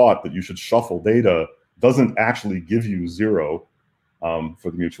standard thought that you should shuffle data doesn't actually give you zero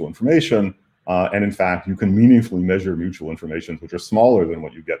for the mutual information. And in fact, you can meaningfully measure mutual informations which are smaller than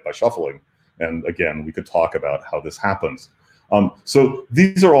what you get by shuffling. And again, we could talk about how this happens. So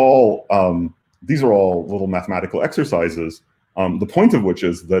these are all little mathematical exercises. The point of which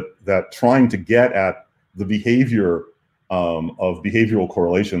is that trying to get at the behavior of behavioral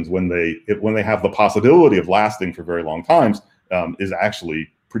correlations when they have the possibility of lasting for very long times is actually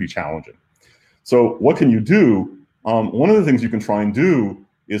pretty challenging. So what can you do? One of the things you can try and do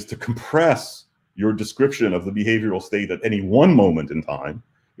is to compress your description of the behavioral state at any one moment in time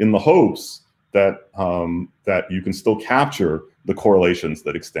in the hopes that that you can still capture the correlations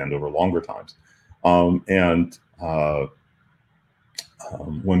that extend over longer times.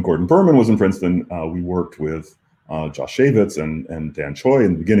 When Gordon Berman was in Princeton, we worked with Josh Shavitz and Dan Choi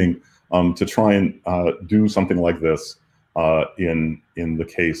in the beginning to try and do something like this in the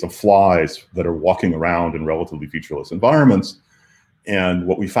case of flies that are walking around in relatively featureless environments. And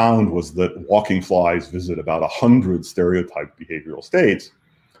what we found was that walking flies visit about 100 stereotyped behavioral states.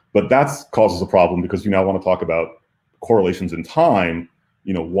 But that causes a problem because you now want to talk about correlations in time.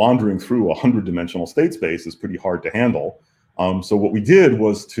 You know, wandering through a 100-dimensional state space is pretty hard to handle. So what we did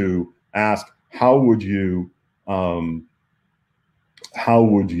was to ask, how would you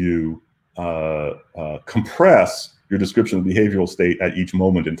compress your description of the behavioral state at each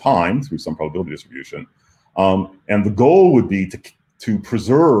moment in time through some probability distribution? And the goal would be to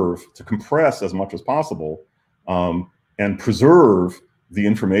compress as much as possible and preserve the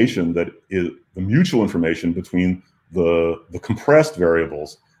information that is the mutual information between the compressed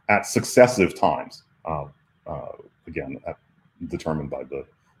variables at successive times. Again, determined by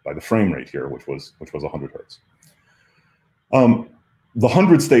the frame rate here, which was 100 hertz. The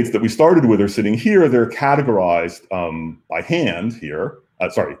 100 states that we started with are sitting here. They're categorized by hand here.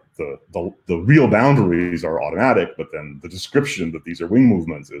 Sorry, the real boundaries are automatic, but then the description that these are wing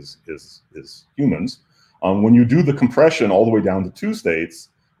movements is humans. When you do the compression all the way down to 2 states,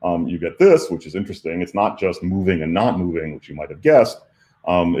 you get this, which is interesting. It's not just moving and not moving, which you might have guessed.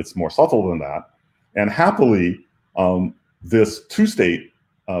 It's more subtle than that. And happily, this 2-state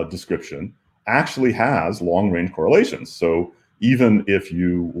description actually has long-range correlations. So even if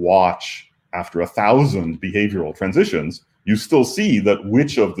you watch after 1,000 behavioral transitions, you still see that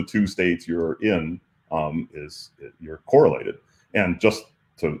which of the 2 states you're in you're correlated. And just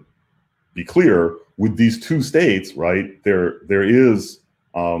to be clear, with these 2 states, right, there is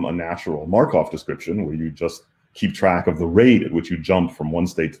a natural Markov description where you just keep track of the rate at which you jump from one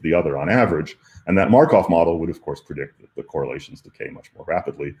state to the other on average. And that Markov model would, of course, predict that the correlations decay much more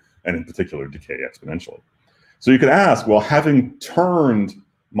rapidly, and in particular, decay exponentially. So you could ask, well, having turned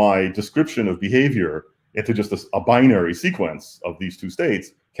my description of behavior into just a binary sequence of these 2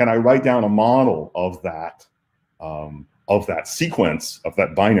 states, can I write down a model of that sequence, of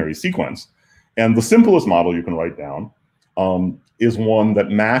that binary sequence? And the simplest model you can write down is one that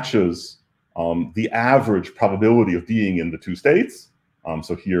matches the average probability of being in the 2 states.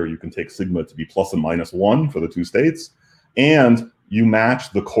 So here you can take sigma to be plus and minus 1 for the 2 states, and you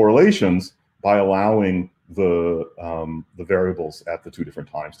match the correlations by allowing the variables at the 2 different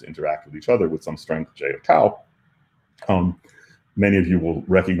times to interact with each other with some strength j of tau. Many of you will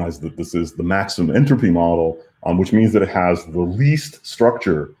recognize that this is the maximum entropy model, which means that it has the least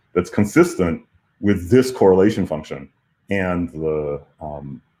structure that's consistent with this correlation function and the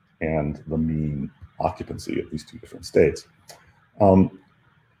mean occupancy of these 2 different states.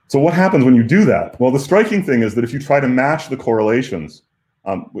 So what happens when you do that? Well, the striking thing is that if you try to match the correlations,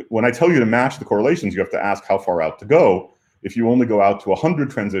 when I tell you to match the correlations, you have to ask how far out to go. If you only go out to 100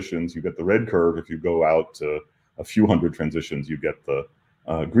 transitions, you get the red curve. If you go out to a few hundred transitions, you get the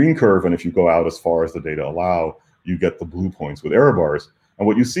green curve. And if you go out as far as the data allow, you get the blue points with error bars. And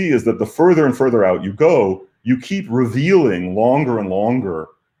what you see is that the further and further out you go, you keep revealing longer and longer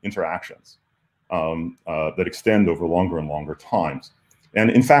interactions that extend over longer and longer times. And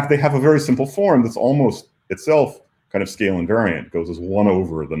in fact, they have a very simple form that's almost itself kind of scale invariant. It goes as 1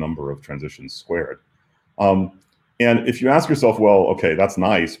 over the number of transitions squared. And if you ask yourself, well, okay, that's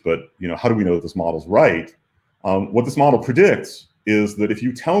nice, but how do we know that this model's right? What this model predicts is that if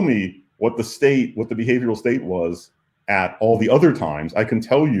you tell me what the behavioral state was at all the other times, I can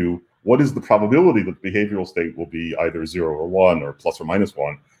tell you what is the probability that the behavioral state will be either 0 or 1 or plus or minus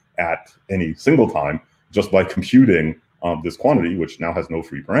 1 at any single time, just by computing this quantity, which now has no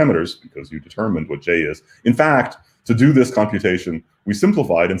free parameters because you determined what J is. In fact, to do this computation, we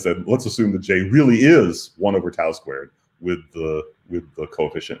simplified and said, let's assume that J really is 1 over tau squared with the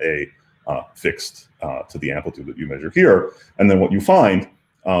coefficient A fixed to the amplitude that you measure here. And then what you find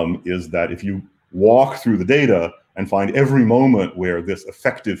is that if you walk through the data and find every moment where this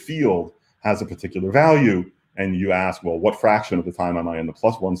effective field has a particular value, and you ask, well, what fraction of the time am I in the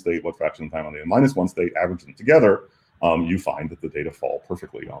 +1 state? What fraction of the time am I in the -1 state? Average them together, you find that the data fall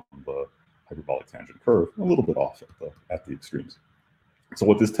perfectly on the hyperbolic tangent curve, a little bit off at the extremes. So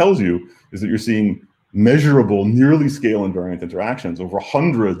what this tells you is that you're seeing measurable, nearly scale invariant interactions over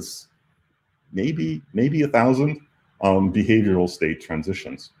hundreds, maybe 1,000 behavioral state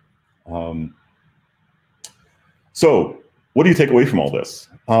transitions. So what do you take away from all this?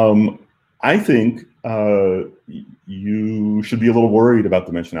 I think you should be a little worried about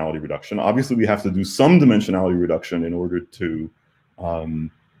dimensionality reduction. Obviously, we have to do some dimensionality reduction in order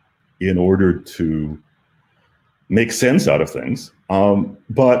to make sense out of things.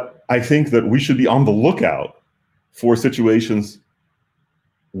 But I think that we should be on the lookout for situations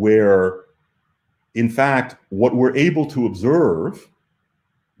where, in fact, what we're able to observe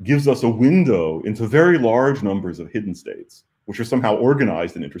gives us a window into very large numbers of hidden states, which are somehow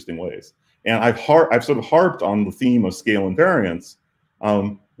organized in interesting ways. And I've sort of harped on the theme of scale invariance,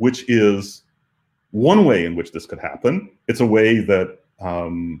 which is one way in which this could happen. It's a way that,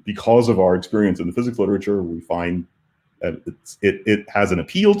 because of our experience in the physics literature, we find that it has an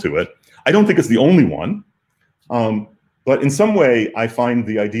appeal to it. I don't think it's the only one, but in some way, I find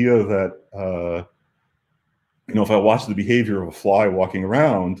the idea that if I watch the behavior of a fly walking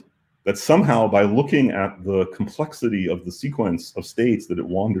around, that somehow by looking at the complexity of the sequence of states that it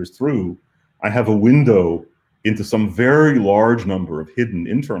wanders through, I have a window into some very large number of hidden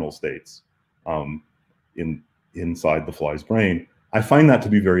internal states inside the fly's brain. I find that to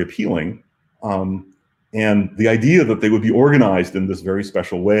be very appealing. And the idea that they would be organized in this very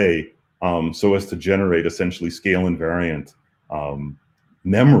special way so as to generate essentially scale invariant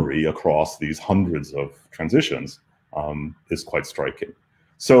memory across these hundreds of transitions is quite striking.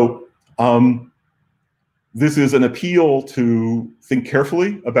 So this is an appeal to think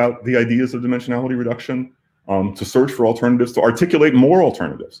carefully about the ideas of dimensionality reduction, to search for alternatives, to articulate more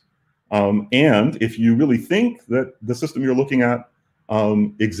alternatives. And if you really think that the system you're looking at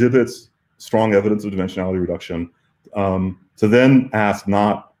exhibits strong evidence of dimensionality reduction, to then ask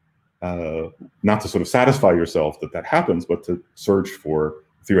not to sort of satisfy yourself that happens, but to search for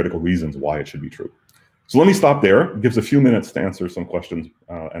theoretical reasons why it should be true. So let me stop there. It gives a few minutes to answer some questions,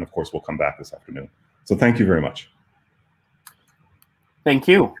 and of course we'll come back this afternoon. So thank you very much. Thank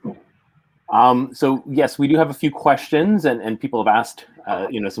you. So yes, we do have a few questions, and people have asked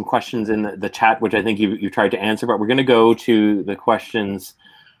some questions in the chat, which I think you tried to answer, but we're going to go to the questions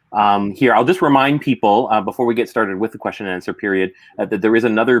here. I'll just remind people before we get started with the question and answer period that there is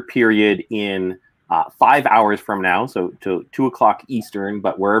another period in 5 hours from now, so to 2 o'clock Eastern,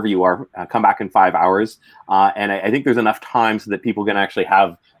 but wherever you are, come back in 5 hours. And I think there's enough time so that people can actually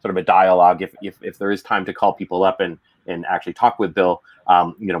have sort of a dialogue. If there is time to call people up and actually talk with Bill,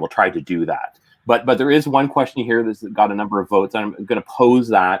 we'll try to do that. But there is one question here that's got a number of votes. I'm going to pose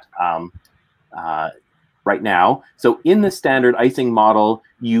that right now. So in the standard Ising model,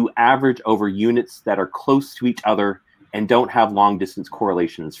 you average over units that are close to each other and don't have long distance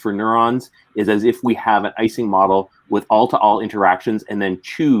correlations. For neurons, is as if we have an Ising model with all-to-all interactions and then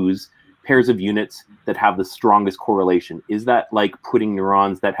choose pairs of units that have the strongest correlation. Is that like putting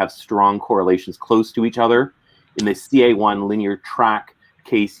neurons that have strong correlations close to each other? In the CA1 linear track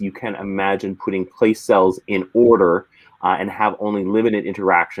case, you can imagine putting place cells in order and have only limited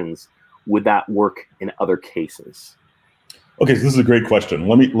interactions. Would that work in other cases? Okay, so this is a great question.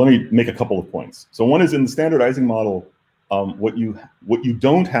 Let me make a couple of points. So one is in the standard Ising model, what you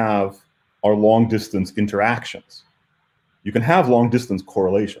don't have are long distance interactions. You can have long distance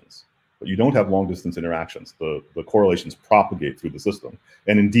correlations, but you don't have long distance interactions. The correlations propagate through the system.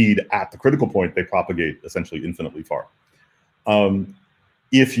 And indeed, at the critical point, they propagate essentially infinitely far.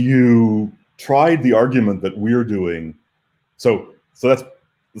 if you tried the argument that we're doing, so let's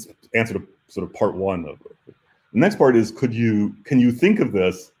answer to sort of part one of it. The next part is, can you think of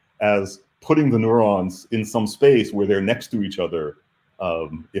this as putting the neurons in some space where they're next to each other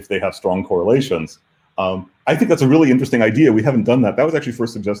if they have strong correlations? I think that's a really interesting idea. We haven't done that. That was actually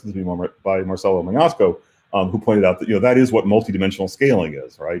first suggested to me by Marcelo Magnasco, who pointed out that that is what multidimensional scaling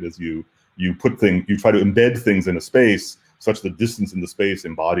is, right? Is you try to embed things in a space such that distance in the space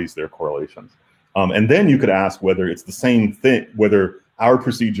embodies their correlations. And then you could ask whether it's the same thing, whether our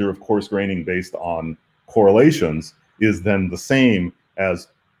procedure of coarse graining based on correlations is then the same as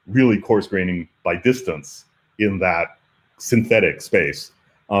really coarse graining by distance in that synthetic space.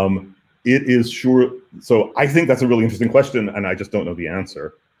 It is sure. So I think that's a really interesting question, and I just don't know the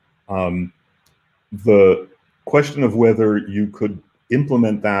answer. The question of whether you could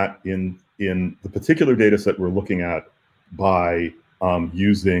implement that in the particular data set we're looking at by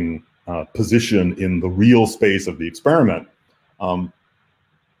using position in the real space of the experiment,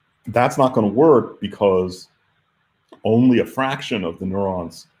 that's not going to work because only a fraction of the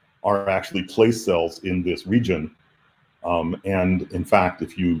neurons are actually place cells in this region. And in fact,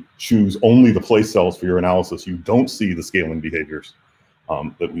 if you choose only the place cells for your analysis, you don't see the scaling behaviors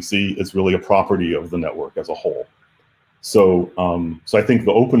that we see. It's really a property of the network as a whole. So, so I think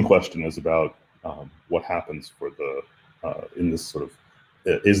the open question is about what happens for the in this sort of,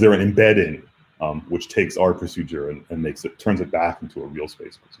 is there an embedding which takes our procedure and turns it back into a real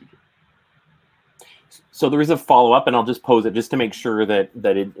space procedure? So there is a follow-up, and I'll just pose it just to make sure that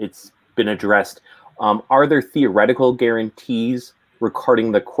it's been addressed. Are there theoretical guarantees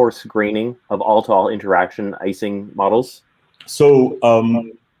regarding the coarse graining of all-to-all interaction icing models? So,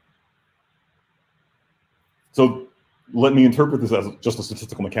 so let me interpret this as just a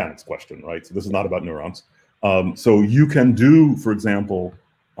statistical mechanics question, right? So this is not about neurons. So you can do, for example,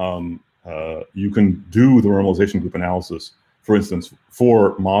 you can do the normalization group analysis, for instance,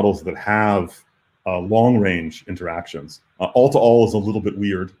 for models that have long-range interactions. All-to-all is a little bit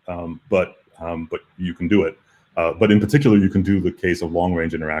weird, but you can do it. But in particular, you can do the case of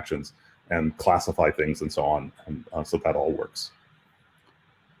long-range interactions and classify things and so on, and so that all works.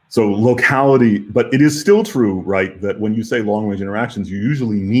 So locality, but it is still true, right, that when you say long-range interactions, you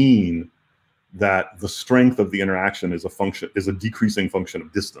usually mean that the strength of the interaction is a decreasing function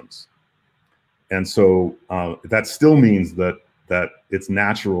of distance. And so that still means that it's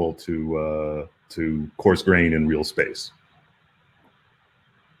natural to coarse grain in real space.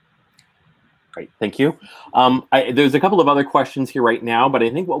 Great, thank you. There's a couple of other questions here right now, but I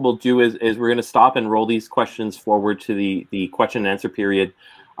think what we'll do is we're going to stop and roll these questions forward to the question and answer period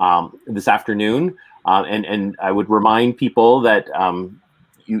this afternoon. And I would remind people that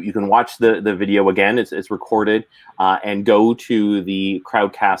you can watch the video again. It's recorded, and go to the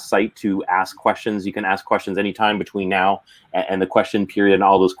Crowdcast site to ask questions. You can ask questions anytime between now and the question period, and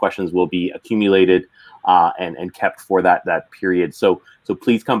all those questions will be accumulated and kept for that period. So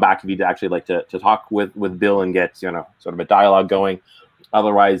please come back if you'd actually like to talk with Bill and get sort of a dialogue going.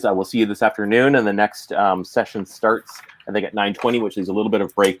 Otherwise, we'll see you this afternoon, and the next session starts, I think, at 9:20, which is a little bit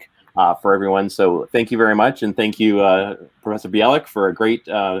of break for everyone. So thank you very much, and thank you, Professor Bialek, for a great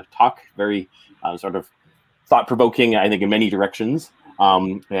talk. Very sort of thought-provoking, I think, in many directions.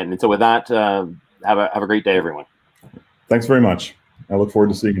 And so with that, have a great day, everyone. Thanks very much. I look forward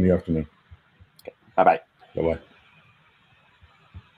to seeing you in the afternoon. Okay. Bye-bye. Bye-bye.